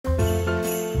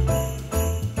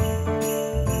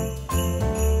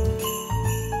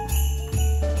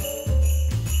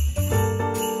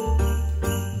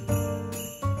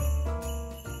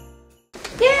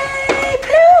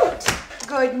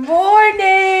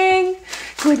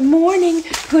Good morning.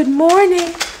 Good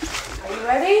morning. Are you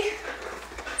ready?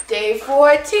 Day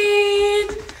 14.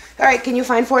 All right, can you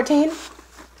find 14?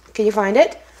 Can you find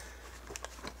it?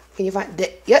 Can you find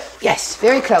it? Yep, yes,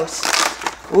 very close.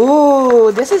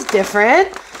 Ooh, this is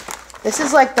different. This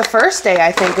is like the first day,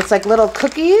 I think. It's like little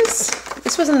cookies.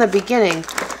 This was in the beginning.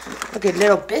 Look at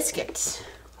little biscuits.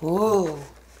 Ooh.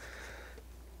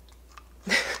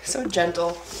 So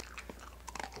gentle.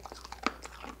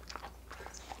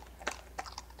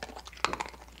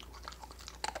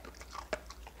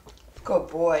 Good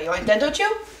boy. You want dental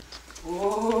chew?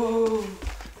 Ooh.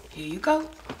 Here you go.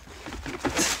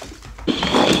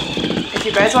 If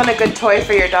you guys want a good toy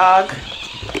for your dog,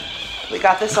 we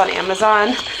got this on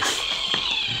Amazon.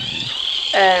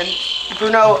 And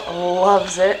Bruno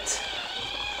loves it.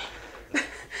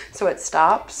 So it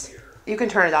stops. You can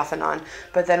turn it off and on,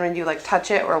 but then when you like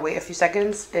touch it or wait a few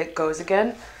seconds, it goes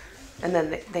again. And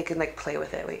then they can like play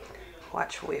with it. Wait,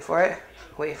 watch, wait for it.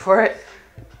 Wait for it.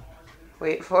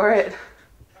 Wait for it.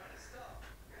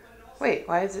 Wait,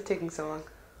 why is it taking so long?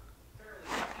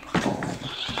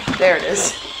 There it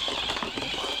is.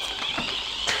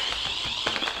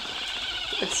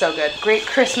 It's so good. Great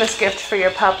Christmas gift for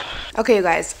your pup. Okay, you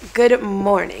guys, good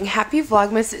morning. Happy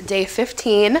Vlogmas day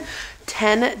 15.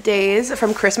 10 days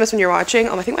from Christmas when you're watching.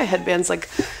 Oh, I think my headband's like,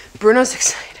 Bruno's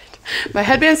excited. My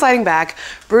headband's sliding back.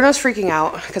 Bruno's freaking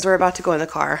out because we're about to go in the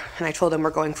car and I told him we're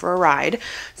going for a ride.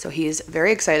 So he's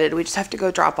very excited. We just have to go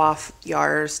drop off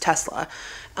Yar's Tesla.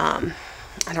 I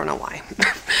don't know why.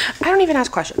 I don't even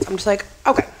ask questions. I'm just like,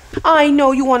 okay, I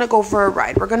know you want to go for a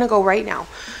ride. We're going to go right now.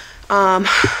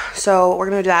 So we're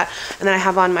going to do that. And then I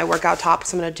have on my workout top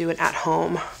because I'm going to do an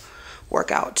at-home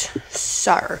workout.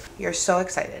 Sir, you're so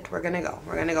excited. We're going to go.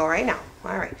 We're going to go right now.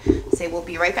 All right. Say we'll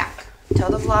be right back. Tell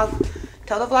the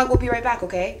vlog we'll be right back,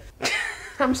 okay?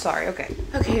 I'm sorry, okay.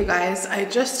 Okay, you guys, I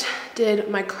just did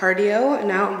my cardio and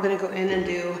now I'm gonna go in and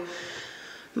do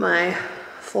my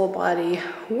full body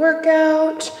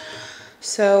workout.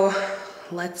 So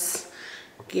let's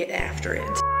get after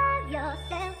it.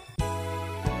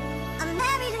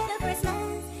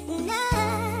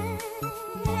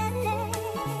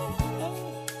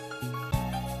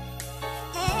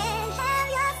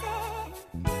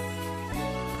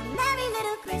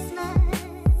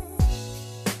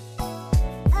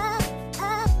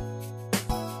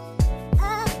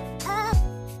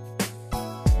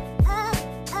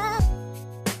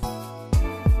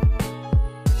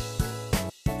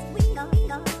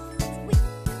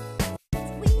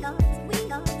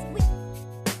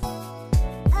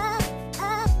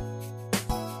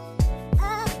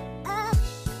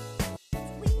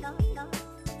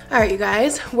 All right, you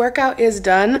guys, workout is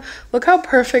done. Look how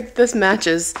perfect this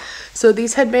matches. So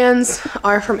these headbands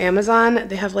are from Amazon.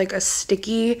 They have like a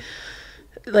sticky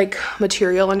like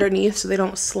material underneath so they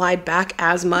don't slide back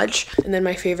as much. And then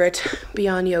my favorite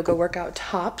Beyond Yoga workout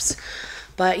tops.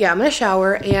 But yeah, I'm gonna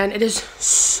shower and it is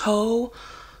so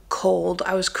cold.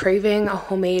 I was craving a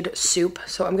homemade soup,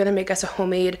 so I'm gonna make us a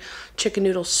homemade chicken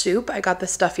noodle soup. I got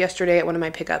this stuff yesterday at one of my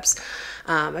pickups.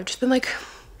 I've just been like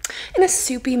in a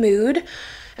soupy mood.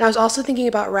 And I was also thinking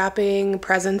about wrapping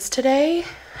presents today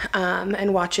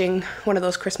and watching one of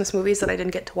those Christmas movies that I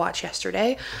didn't get to watch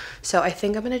yesterday. So I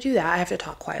think I'm gonna do that. I have to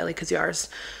talk quietly because Yar's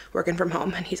working from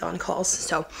home and he's on calls.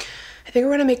 So I think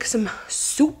we're gonna make some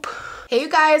soup. Hey you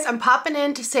guys, I'm popping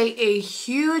in to say a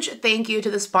huge thank you to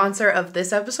the sponsor of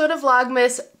this episode of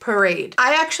Vlogmas, Parade.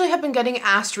 I actually have been getting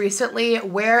asked recently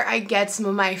where I get some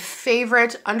of my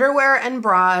favorite underwear and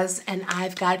bras, and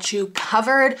I've got you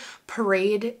covered.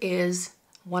 Parade is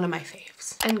one of my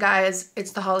faves. And guys,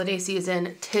 it's the holiday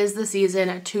season. 'Tis the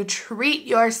season to treat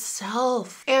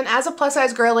yourself. And as a plus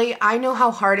size girly, I know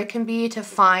how hard it can be to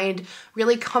find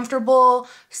really comfortable,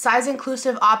 size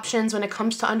inclusive options when it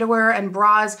comes to underwear and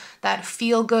bras that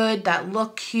feel good, that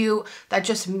look cute, that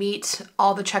just meet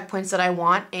all the checkpoints that I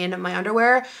want in my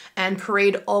underwear. And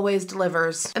Parade always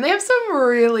delivers. And they have some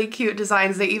really cute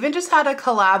designs. They even just had a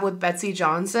collab with Betsy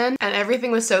Johnson and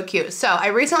everything was so cute. So I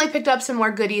recently picked up some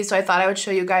more goodies, so I thought I would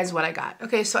show you guys what I got.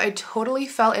 Okay, so I totally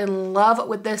fell in love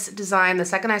with this design. The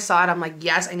second I saw it, I'm like,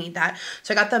 yes, I need that.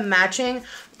 So I got the matching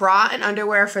bra and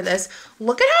underwear for this.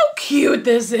 Look at how cute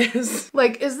this is.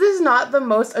 Like, is this not the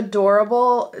most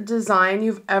adorable design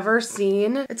you've ever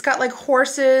seen? It's got like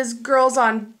horses, girls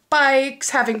on bikes,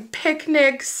 having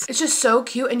picnics. It's just so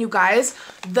cute. And you guys,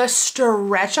 the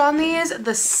stretch on these,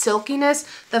 the silkiness,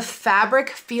 the fabric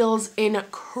feels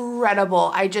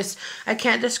incredible. I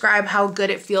can't describe how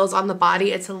good it feels on the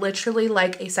body. It's literally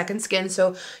like a second skin.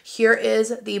 So here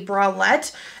is the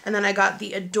bralette, and then I got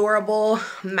the adorable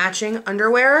matching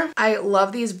underwear. I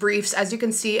love these briefs. As you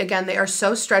can see, again, they are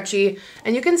so stretchy,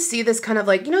 and you can see this kind of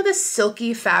like, you know, this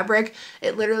silky fabric.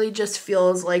 It literally just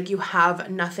feels like you have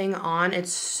nothing on.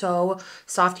 It's so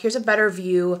soft. Here's a better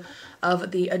view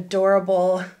of the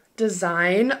adorable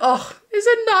design. Oh, is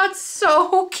it not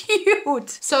so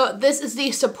cute? So this is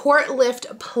the Support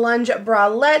Lift Plunge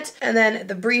Bralette, and then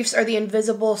the briefs are the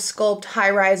Invisible Sculpt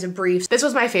High-Rise briefs. This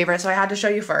was my favorite, so I had to show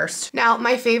you first. Now,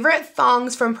 my favorite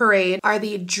thongs from Parade are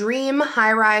the Dream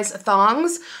High-Rise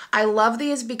thongs. I love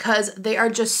these because they are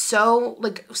just so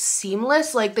like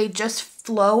seamless, like they just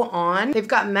flow on. They've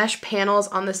got mesh panels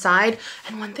on the side,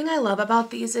 and one thing I love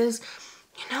about these is,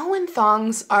 you know, when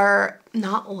thongs are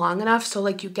not long enough, so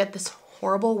like you get this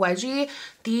horrible wedgie,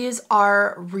 these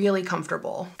are really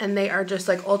comfortable, and they are just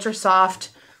like ultra soft,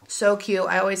 so cute.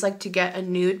 I always like to get a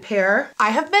nude pair. I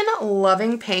have been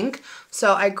loving pink,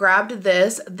 so I grabbed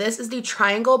this. This is the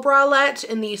triangle bralette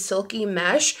in the silky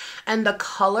mesh, and the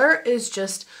color is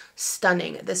just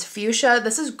stunning. This fuchsia,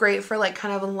 this is great for like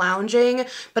kind of lounging,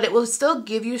 but it will still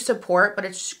give you support, but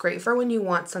it's great for when you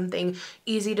want something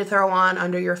easy to throw on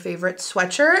under your favorite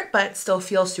sweatshirt, but still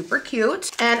feel super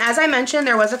cute. And as I mentioned,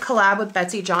 there was a collab with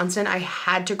Betsey Johnson. I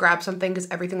had to grab something because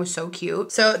everything was so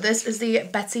cute. So this is the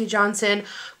Betsey Johnson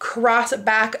cross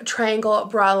back triangle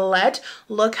bralette.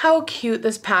 Look how cute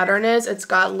this pattern is. It's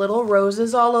got little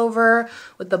roses all over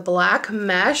with the black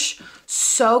mesh.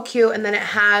 So cute. And then it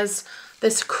has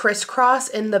this crisscross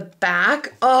in the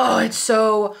back. Oh, it's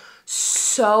so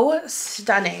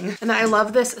stunning. And then I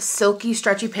love this silky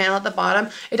stretchy panel at the bottom.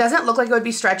 It doesn't look like it would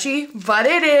be stretchy, but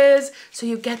it is. So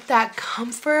you get that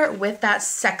comfort with that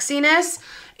sexiness.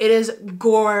 It is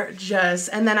gorgeous.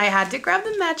 And then I had to grab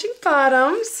the matching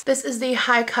bottoms. This is the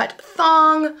high cut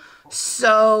thong.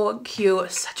 So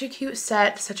cute. Such a cute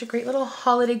set. Such a great little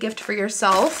holiday gift for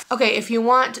yourself. Okay, if you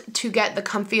want to get the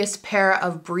comfiest pair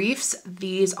of briefs,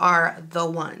 these are the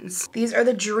ones. These are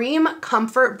the Dream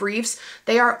Comfort briefs.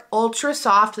 They are ultra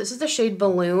soft. This is the shade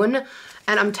Balloon.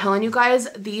 And I'm telling you guys,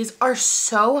 these are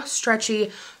so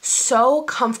stretchy, so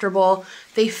comfortable.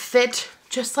 They fit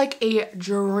just like a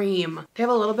dream. They have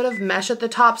a little bit of mesh at the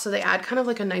top, so they add kind of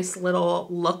like a nice little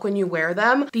look when you wear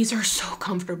them. These are so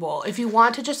comfortable. If you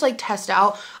want to just like test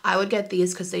out, I would get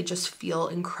these because they just feel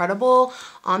incredible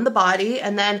on the body.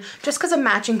 And then just because a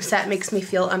matching set makes me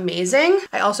feel amazing.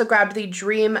 I also grabbed the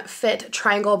Dream Fit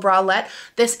Triangle Bralette.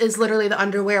 This is literally the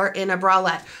underwear in a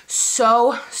bralette.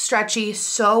 So stretchy,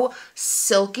 so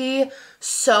silky,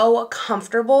 so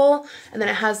comfortable. And then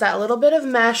it has that little bit of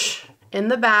mesh in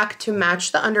the back to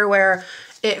match the underwear.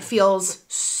 It feels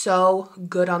so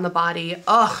good on the body.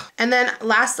 Ugh. And then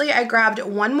lastly, I grabbed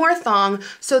one more thong.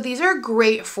 So these are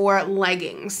great for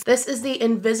leggings. This is the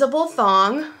Invisible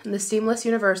Thong in the Seamless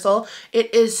Universal.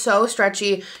 It is so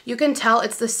stretchy. You can tell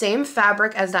it's the same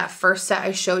fabric as that first set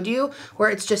I showed you, where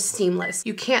it's just seamless.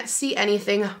 You can't see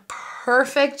anything.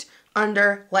 Perfect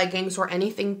under leggings or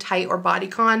anything tight or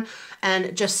bodycon,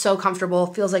 and just so comfortable.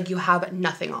 Feels like you have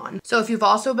nothing on. So if you've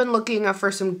also been looking for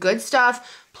some good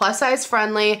stuff, plus size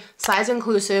friendly, size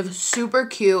inclusive, super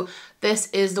cute, this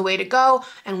is the way to go.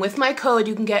 And with my code,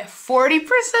 you can get 40%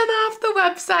 off the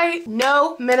website.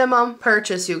 No minimum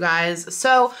purchase, you guys.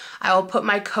 So I will put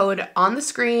my code on the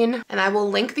screen, and I will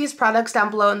link these products down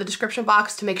below in the description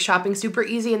box to make shopping super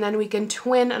easy, and then we can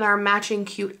twin in our matching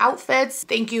cute outfits.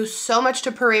 Thank you so much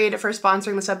to Parade for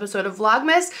sponsoring this episode of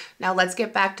Vlogmas. Now let's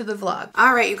get back to the vlog.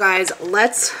 All right, you guys,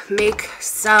 let's make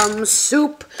some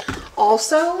soup.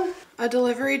 Also, a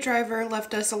delivery driver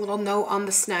left us a little note on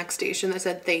the snack station that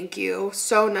said thank you.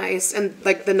 So nice. And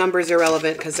like the number's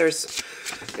irrelevant because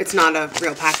it's not a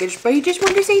real package, but he just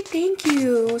wanted to say thank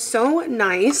you. So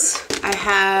nice. I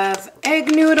have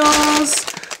egg noodles,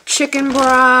 chicken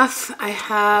broth. I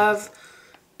have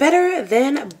Better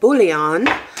Than Bouillon.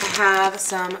 I have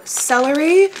some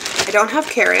celery. I don't have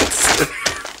carrots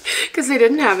because they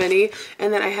didn't have any.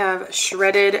 And then I have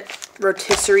shredded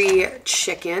rotisserie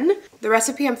chicken. The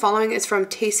recipe I'm following is from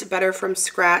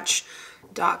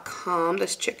tastebetterfromscratch.com,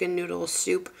 this chicken noodle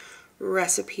soup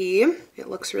recipe. It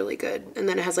looks really good. And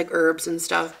then it has like herbs and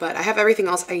stuff, but I have everything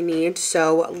else I need.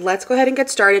 So let's go ahead and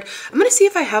get started. I'm gonna see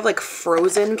if I have like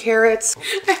frozen carrots.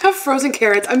 I have frozen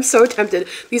carrots. I'm so tempted.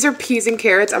 These are peas and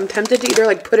carrots. I'm tempted to either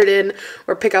like put it in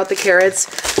or pick out the carrots.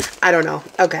 I don't know.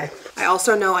 Okay. I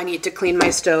also know I need to clean my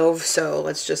stove, so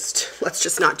let's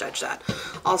just not judge that.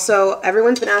 Also,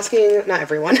 everyone's been asking, not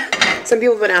everyone, some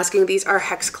people have been asking, these are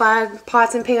hex-clad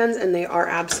pots and pans, and they are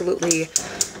absolutely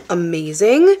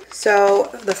amazing. So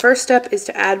the first step is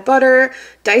to add butter,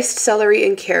 diced celery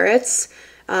and carrots,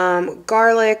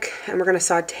 garlic, and we're gonna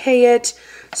saute it.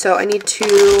 So I need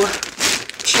to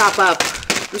chop up,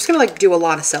 I'm just gonna like do a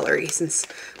lot of celery since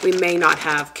we may not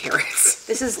have carrots.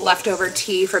 This is leftover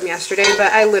tea from yesterday,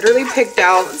 but I literally picked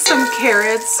out some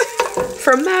carrots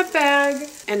from that bag.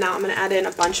 And now I'm gonna add in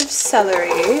a bunch of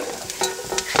celery.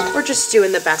 We're just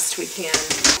doing the best we can.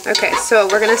 Okay, so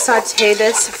we're gonna saute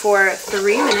this for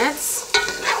 3 minutes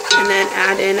and then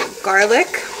add in garlic.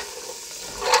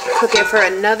 Cook it for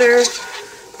another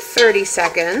 30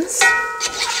 seconds.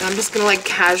 And I'm just gonna like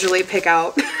casually pick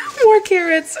out more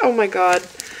carrots. Oh my God.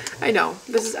 I know,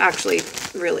 this is actually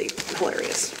really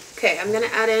hilarious. Okay, I'm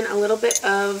gonna add in a little bit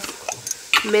of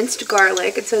minced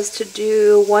garlic. It says to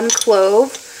do 1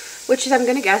 clove, which I'm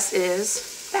gonna guess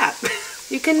is that.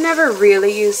 You can never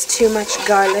really use too much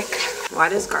garlic. Why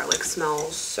does garlic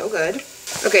smell so good?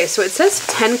 Okay, so it says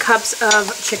 10 cups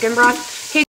of chicken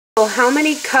broth. Hey, how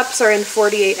many cups are in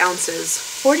 48 ounces?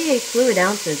 48 fluid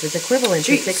ounces is equivalent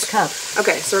to 6 cups.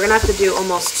 Okay, so we're gonna have to do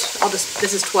almost,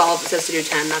 this is 12, it says to do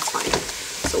 10, that's fine.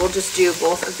 So we'll just do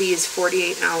both of these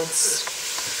 48 ounce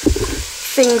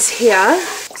things here.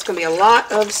 It's gonna be a lot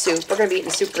of soup. We're gonna be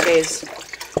eating soup for days.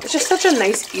 It's just such a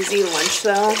nice, easy lunch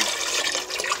though.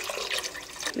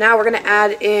 Now we're gonna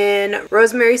add in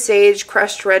rosemary, sage,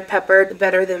 crushed red pepper,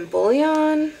 better than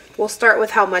bouillon. We'll start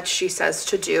with how much she says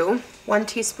to do. 1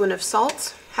 teaspoon of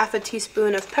salt, half a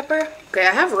teaspoon of pepper. Okay,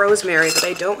 I have rosemary, but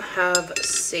I don't have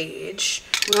sage.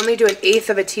 We only do 1/8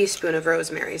 of a teaspoon of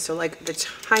rosemary, so like the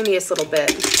tiniest little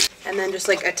bit. And then just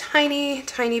like a tiny,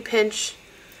 tiny pinch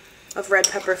of red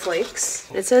pepper flakes.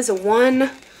 It says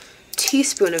 1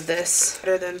 teaspoon of this,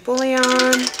 better than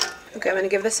bouillon. Okay, I'm gonna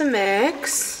give this a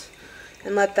mix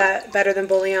and let that better than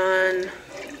bouillon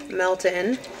melt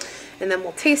in. And then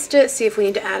we'll taste it, see if we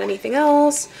need to add anything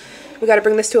else. We gotta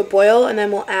bring this to a boil, and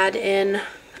then we'll add in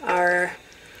our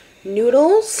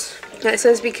noodles. And it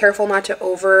says be careful not to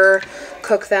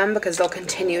overcook them because they'll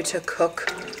continue to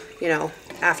cook, you know,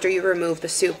 after you remove the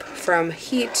soup from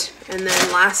heat. And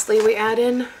then lastly, we add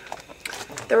in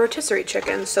the rotisserie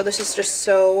chicken. So this is just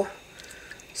so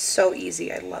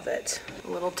easy. I love it.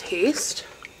 A little taste.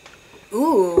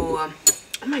 Ooh,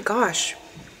 oh my gosh.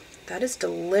 That is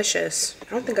delicious.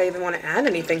 I don't think I even want to add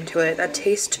anything to it. That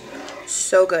tastes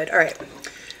so good. All right,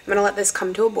 I'm gonna let this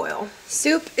come to a boil.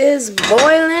 Soup is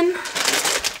boiling.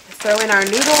 Throw in our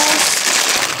noodles.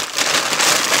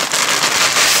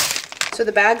 So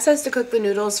the bag says to cook the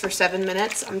noodles for 7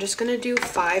 minutes. I'm just gonna do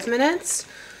 5 minutes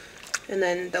and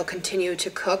then they'll continue to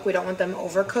cook. We don't want them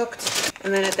overcooked.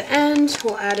 And then at the end,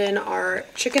 we'll add in our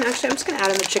chicken. Actually, I'm just gonna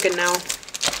add in the chicken now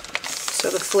so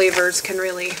the flavors can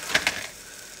really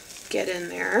get in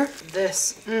there.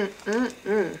 This,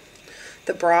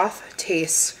 the broth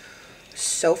tastes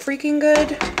so freaking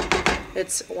good.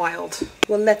 It's wild.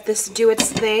 We'll let this do its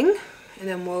thing and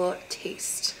then we'll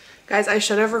taste. Guys, I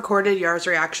should have recorded Yar's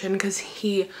reaction because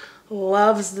he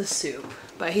loves the soup,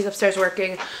 but he's upstairs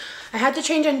working. I had to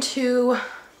change into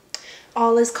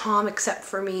all is calm except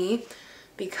for me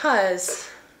because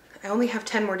I only have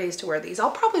 10 more days to wear these.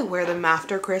 I'll probably wear them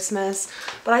after Christmas,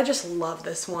 but I just love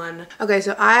this one. Okay,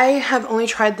 so I have only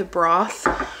tried the broth.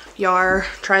 Yar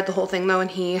tried the whole thing though,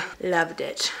 and he loved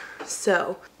it.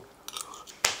 So,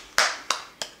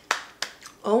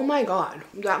 oh my God,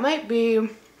 that might be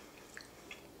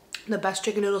the best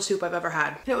chicken noodle soup I've ever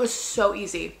had. It was so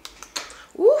easy.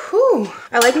 Woohoo!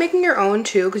 I like making your own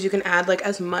too because you can add like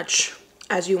as much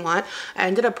as you want. I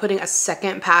ended up putting a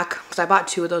second pack because I bought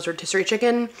 2 of those rotisserie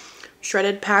chicken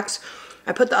shredded packs.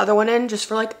 I put the other one in just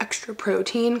for like extra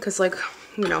protein because like,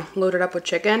 you know, loaded up with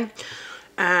chicken.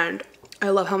 And I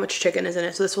love how much chicken is in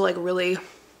it. So this will like really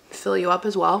fill you up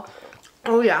as well.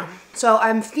 Oh yeah. So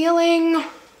I'm feeling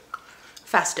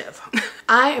festive.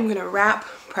 I am gonna wrap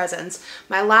presents.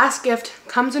 My last gift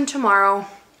comes in tomorrow.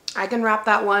 I can wrap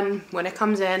that one when it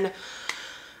comes in.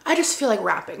 I just feel like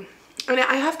wrapping. And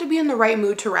I have to be in the right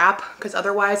mood to wrap because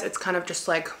otherwise it's kind of just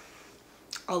like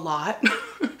a lot.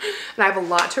 And I have a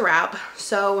lot to wrap.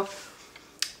 So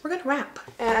we're gonna wrap.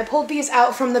 And I pulled these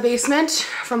out from the basement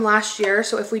from last year.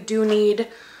 So if we do need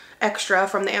extra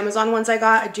from the Amazon ones I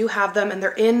got, I do have them and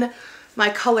they're in my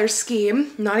color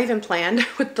scheme, not even planned,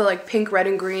 with the like pink, red,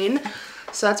 and green.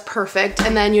 So that's perfect.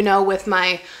 And then, you know, with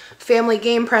my family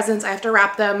game presents, I have to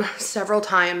wrap them several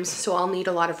times, so I'll need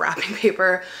a lot of wrapping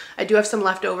paper. I do have some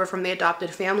left over from the adopted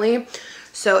family,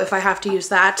 so if I have to use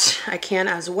that, I can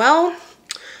as well.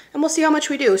 and we'll see how much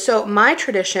we do. So my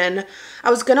tradition, I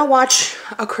was gonna watch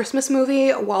a Christmas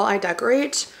movie while I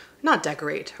decorate. Not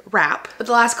decorate, wrap. But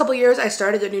the last couple years I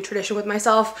started a new tradition with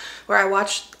myself where I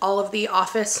watched all of the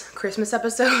Office Christmas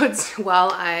episodes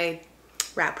while I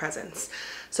wrap presents.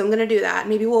 So I'm gonna do that.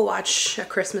 Maybe we'll watch a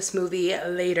Christmas movie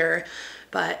later,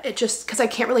 but it just, cause I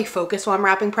can't really focus while I'm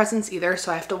wrapping presents either,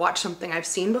 so I have to watch something I've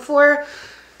seen before.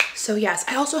 So yes,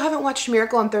 I also haven't watched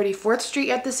Miracle on 34th Street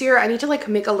yet this year. I need to like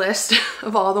make a list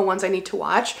of all the ones I need to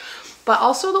watch. But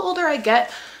also the older I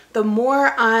get, the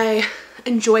more I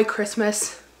enjoy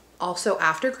Christmas also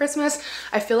after Christmas.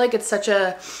 I feel like it's such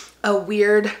a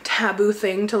weird taboo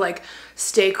thing to like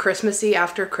stay Christmassy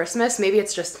after Christmas. Maybe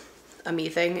it's just a me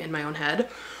thing in my own head,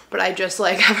 but I just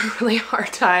like have a really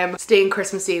hard time staying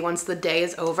Christmassy once the day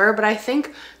is over. But I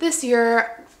think this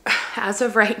year, as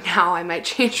of right now, I might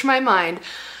change my mind.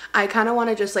 I kind of want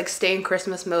to just like stay in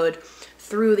Christmas mode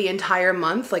through the entire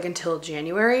month, like until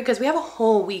January, because we have a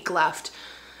whole week left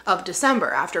of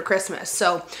December after Christmas.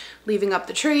 So leaving up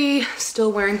the tree,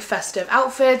 still wearing festive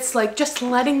outfits, like just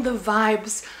letting the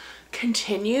vibes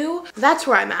continue. That's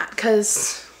where I'm at,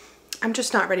 because I'm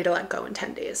just not ready to let go in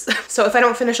 10 days. So if I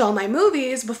don't finish all my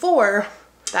movies before,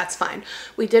 that's fine.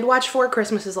 We did watch Four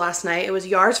Christmases last night. It was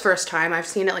Yar's first time. I've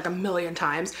seen it like a million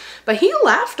times, but he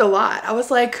laughed a lot. I was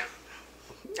like,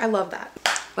 I love that.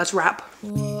 Let's wrap.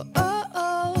 Whoa, oh,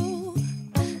 oh.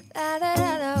 La, da,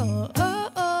 da, da,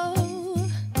 oh,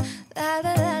 oh. La,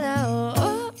 da, da, da,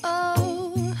 oh,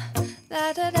 oh.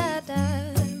 La, da, da,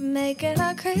 da. Making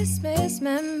our Christmas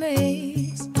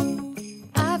memories.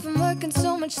 I've been working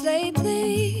so much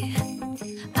lately,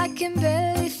 I can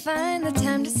barely find the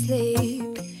time to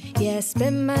sleep. Yeah, I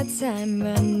spend my time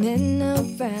running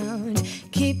around,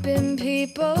 keeping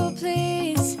people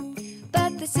pleased.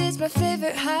 But this is my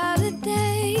favorite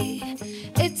holiday.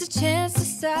 It's a chance to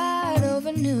start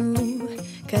over new,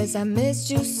 'cause I missed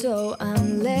you, so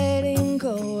I'm letting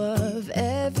go of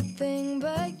everything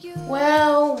but you.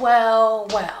 Well, well,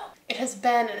 well. It has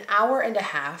been an hour and a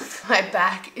half. My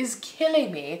back is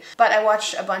killing me, but I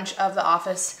watched a bunch of The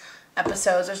Office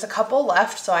episodes. There's a couple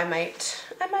left, so I might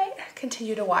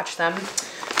continue to watch them.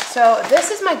 So this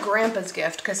is my grandpa's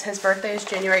gift because his birthday is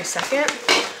January 2nd,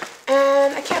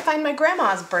 and I can't find my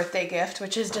grandma's birthday gift,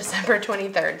 which is December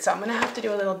 23rd. So I'm gonna have to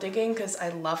do a little digging because I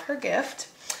love her gift.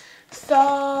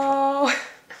 So,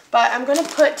 but I'm gonna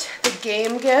put the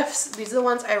game gifts. These are the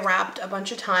ones I wrapped a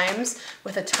bunch of times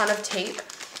with a ton of tape.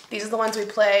 These are the ones we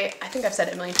play, I think I've said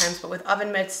it a million times, but with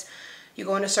oven mitts, you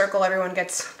go in a circle, everyone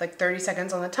gets like 30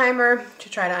 seconds on the timer to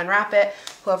try to unwrap it.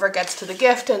 Whoever gets to the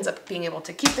gift ends up being able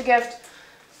to keep the gift.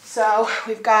 So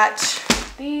we've got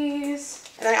these.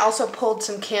 And I also pulled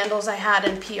some candles I had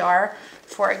in PR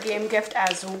for a game gift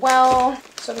as well.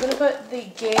 So I'm gonna put the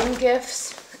game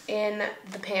gifts in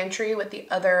the pantry with the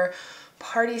other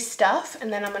party stuff,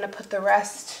 and then I'm gonna put the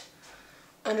rest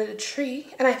under the tree.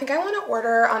 And I think I want to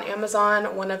order on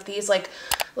Amazon one of these like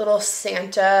little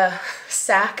Santa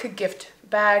sack gift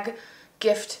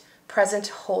present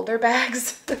holder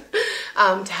bags to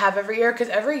have every year, because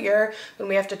every year when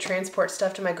we have to transport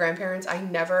stuff to my grandparents, I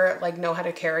never like know how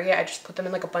to carry it. I just put them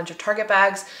in like a bunch of Target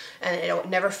bags and it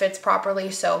never fits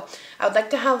properly. So I would like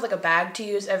to have like a bag to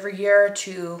use every year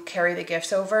to carry the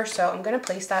gifts over. So I'm gonna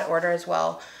place that order as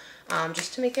well,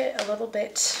 just to make it a little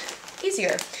bit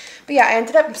easier. But yeah, I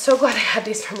ended up, I'm so glad I had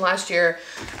these from last year,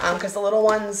 because the little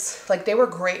ones, like they were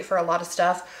great for a lot of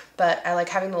stuff, but I like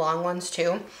having the long ones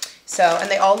too. So, and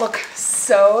they all look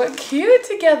so cute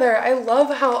together. I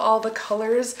love how all the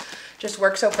colors just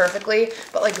work so perfectly.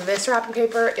 But like this wrapping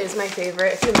paper is my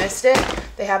favorite. If you missed it,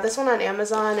 they have this one on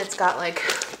Amazon. It's got like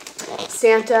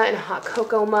Santa in a hot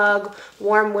cocoa mug,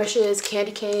 warm wishes,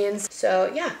 candy canes.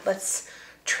 So yeah, let's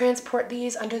transport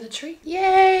these under the tree.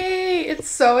 Yay! It's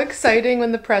so exciting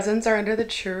when the presents are under the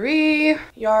tree.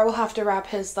 Yar will have to wrap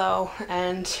his though,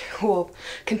 and we'll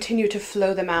continue to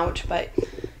flow them out, but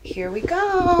here we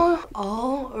go.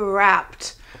 All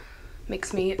wrapped.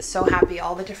 Makes me so happy.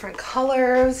 All the different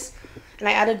colors. And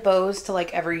I added bows to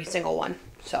like every single one.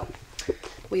 So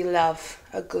we love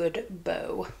a good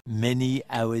bow. Many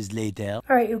hours later.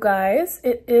 All right, you guys,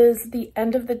 it is the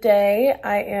end of the day.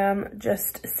 I am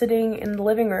just sitting in the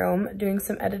living room doing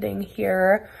some editing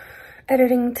here,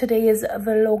 editing today's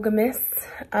Vlogmas,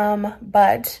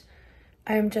 but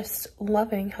I'm just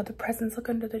loving how the presents look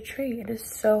under the tree. It is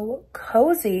so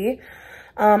cozy.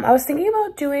 I was thinking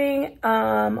about doing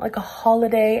like a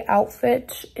holiday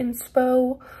outfit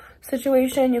inspo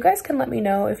situation. You guys can let me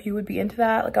know if you would be into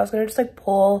that. Like I was gonna just like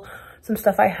pull some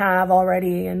stuff I have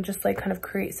already and just like kind of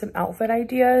create some outfit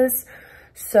ideas.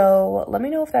 So let me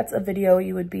know if that's a video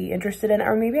you would be interested in,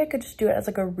 or maybe I could just do it as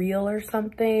like a reel or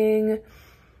something.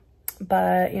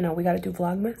 But you know, we got to do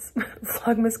Vlogmas.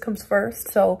 Vlogmas comes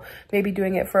first. So maybe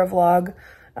doing it for a vlog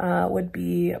would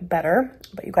be better,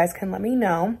 but you guys can let me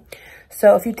know.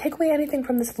 So if you take away anything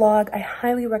from this vlog, I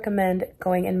highly recommend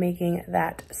going and making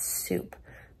that soup.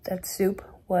 That soup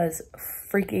was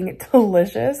freaking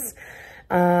delicious.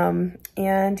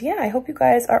 And yeah, I hope you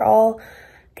guys are all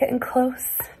getting close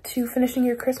to finishing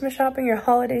your Christmas shopping, your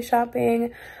holiday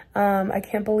shopping. I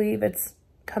can't believe it's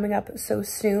coming up so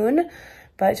soon,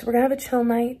 but we're gonna have a chill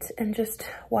night and just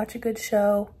watch a good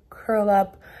show, curl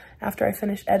up after I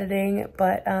finish editing.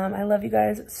 But I love you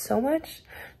guys so much.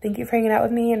 Thank you for hanging out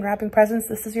with me and wrapping presents.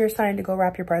 This is your sign to go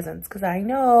wrap your presents, because I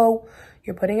know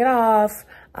you're putting it off.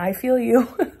 I feel you.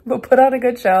 But put on a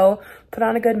good show, put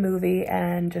on a good movie,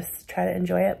 and just try to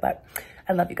enjoy it. But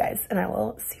I love you guys, and I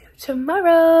will see you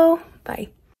tomorrow. Bye.